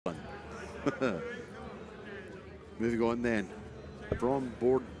Moving on then, from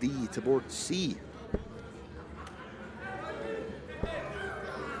board D to board C.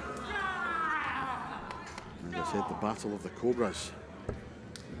 As I said, the battle of the Cobras.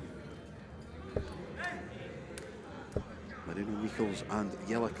 Mareno Michels and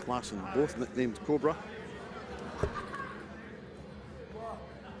Jelle Klaasen, both nicknamed Cobra.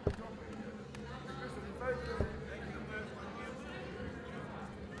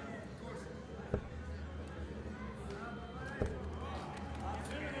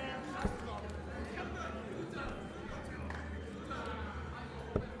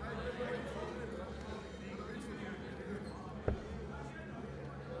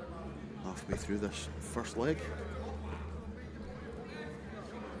 Halfway through this first leg.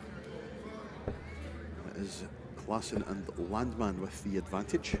 It is Klaasen and Landman with the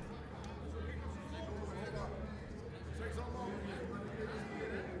advantage.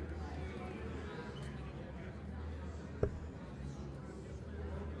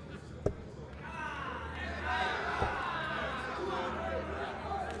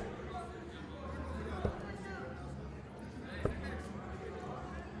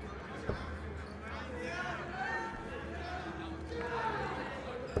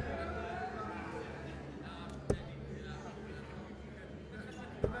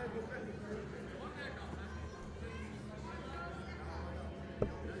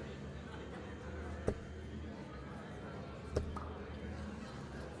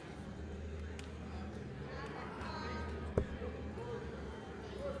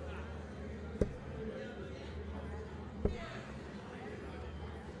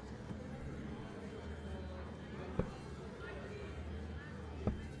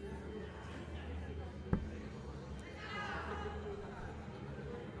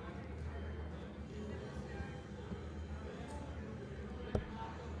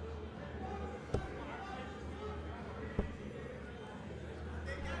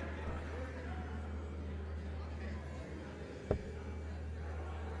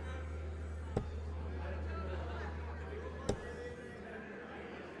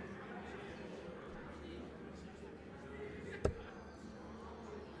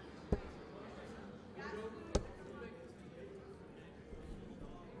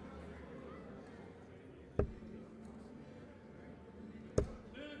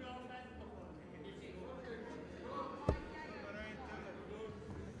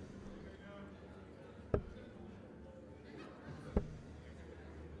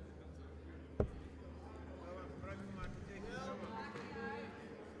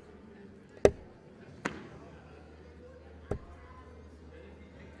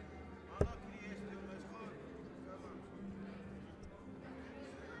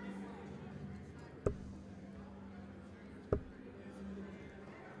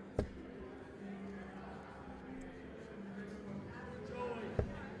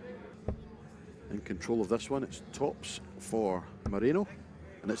 In control of this one, it's tops for Mareno,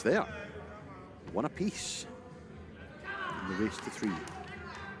 and it's there. One apiece in the race to three. And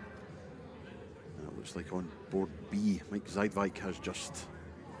it looks like on board B, Mike Zeidwijk has just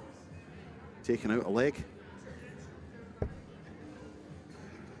taken out a leg.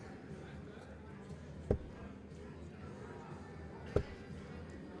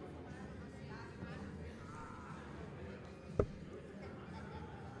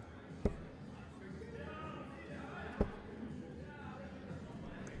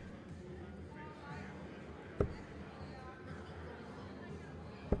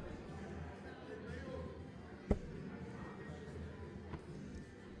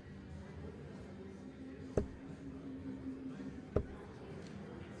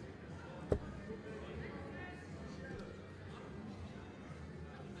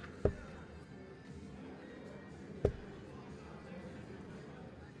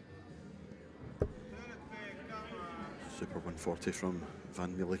 Super 140 from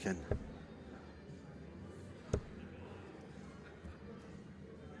Van Milligen.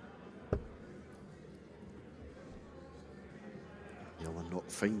 Jelle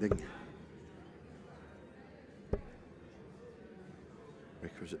not finding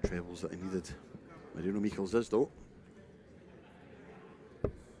requisite trebles that he needed. Mareno Michels is though.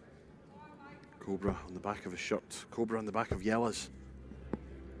 Cobra on the back of his shirt, Cobra on the back of Jelle's.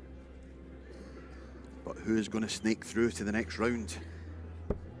 But who is going to snake through to the next round?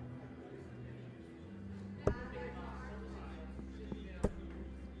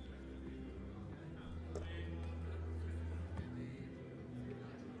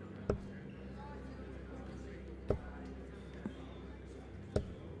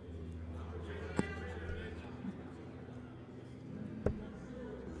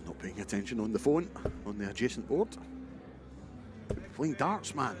 paying attention on the phone, on the adjacent board. Playing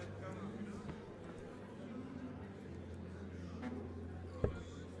darts, man.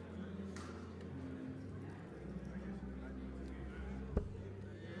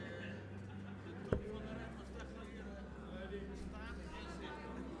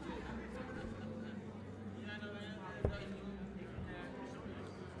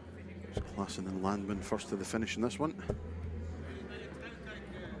 Klaasen and Landman first to the finish in this one.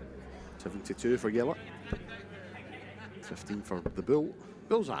 72 for Jelle. 15 for the Bull.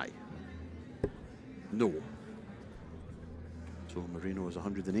 Bullseye. No. So Mareno is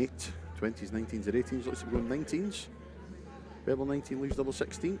 108. 20s, 19s, or 18s. Looks to be going 19s. Treble 19 leaves double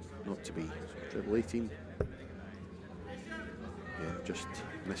 16. Not to be. So treble 18. Yeah, just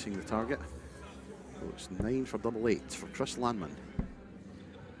missing the target. So it's 9 for double 8 for Chris Landman.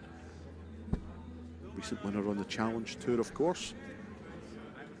 Recent winner on the Challenge Tour, of course.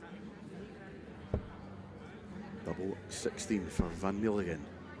 Double 16 for Van Milligen.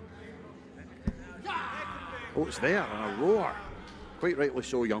 Oh, it's there, and a roar. Quite rightly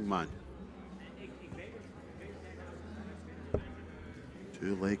so, young man.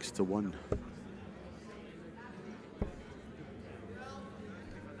 2 legs to 1.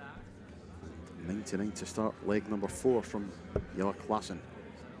 And 99 to start leg number 4 from Jelle Klaasen.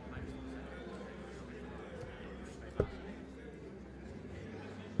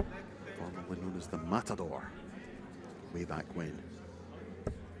 Formerly known as the Matador. Way back when.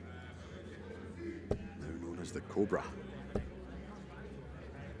 Now known as the Cobra.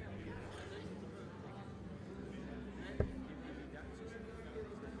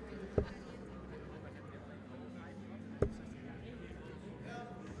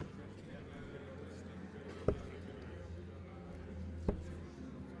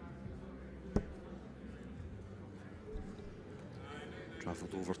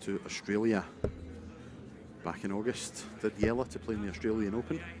 Travelled over to Australia back in August, did Jelle, to play in the Australian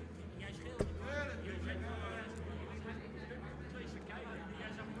Open.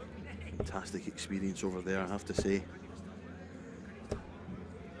 Fantastic experience over there, I have to say.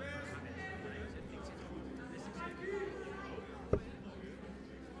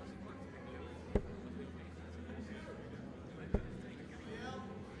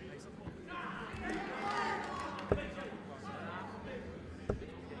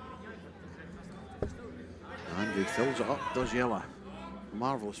 And he fills it up, does Jelle.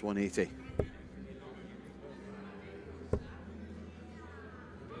 Marvellous 180.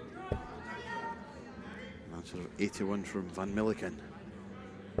 An answer of 81 from Van Milligen.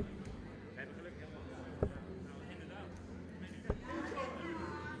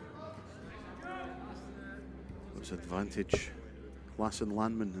 Looks advantage Klaasen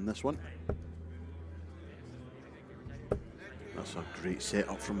Landman in this one. That's a great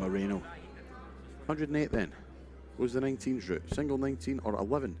setup from Mareno. 108 then. Goes the 19s route. Single 19 or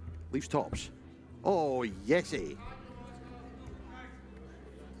 11. Leaves tops. Oh, yesy.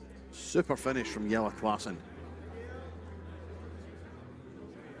 Super finish from Jelle Klaasen.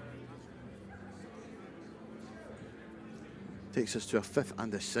 Takes us to a 5th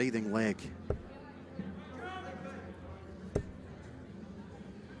and deciding leg.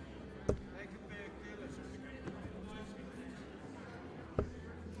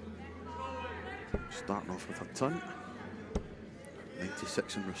 Starting off with a ton.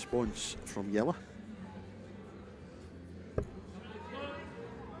 96 in response from Jelle.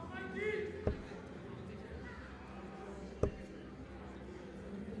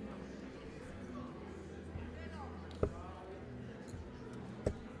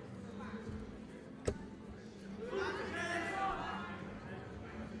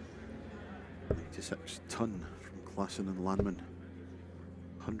 Ton from Klaasen and Landman.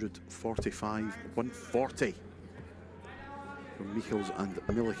 145, 140 from Michels and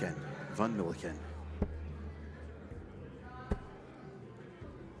Milligen, Van Milligen.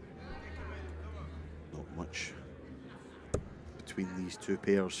 Not much between these two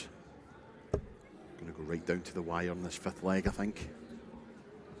pairs. Going to go right down to the wire on this 5th leg, I think.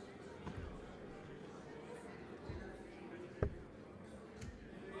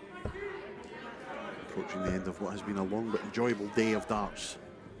 Approaching the end of what has been a long but enjoyable day of darts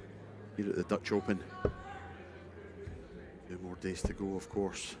here at the Dutch Open. 2 more days to go, of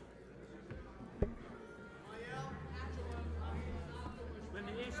course.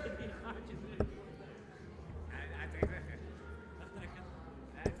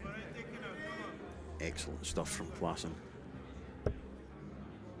 Excellent stuff from Klaasen.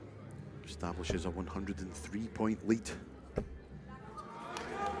 Establishes a 103-point lead.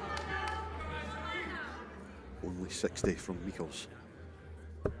 Only 60 from Michels.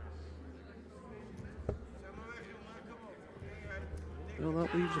 Well,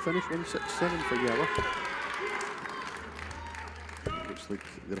 that leaves the finish 167 for Jelle. Looks like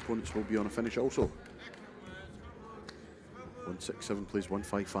their opponents will be on a finish also. 167 plays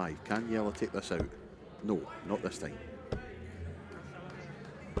 155. Can Jelle take this out? No, not this time.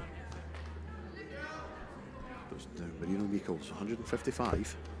 Goes down Mareno Michels,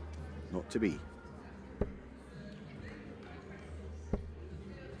 155. Not to be.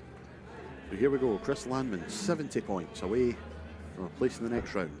 So here we go. Chris Landman, 70 points away from a place in the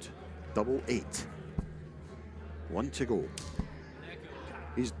next round. Double 8. 1 to go.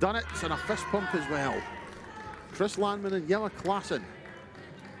 He's done it, and a fist pump as well. Chris Landman and Jelle Klaasen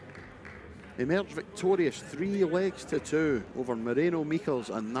emerged victorious 3 legs to 2 over Mareno Michels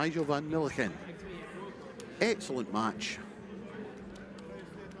and Nigel van Milligen. Excellent match.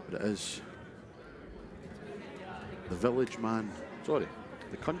 But it is the village man, sorry,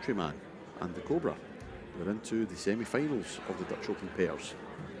 the countryman and the Cobra. We're into the semi-finals of the Dutch Open pairs.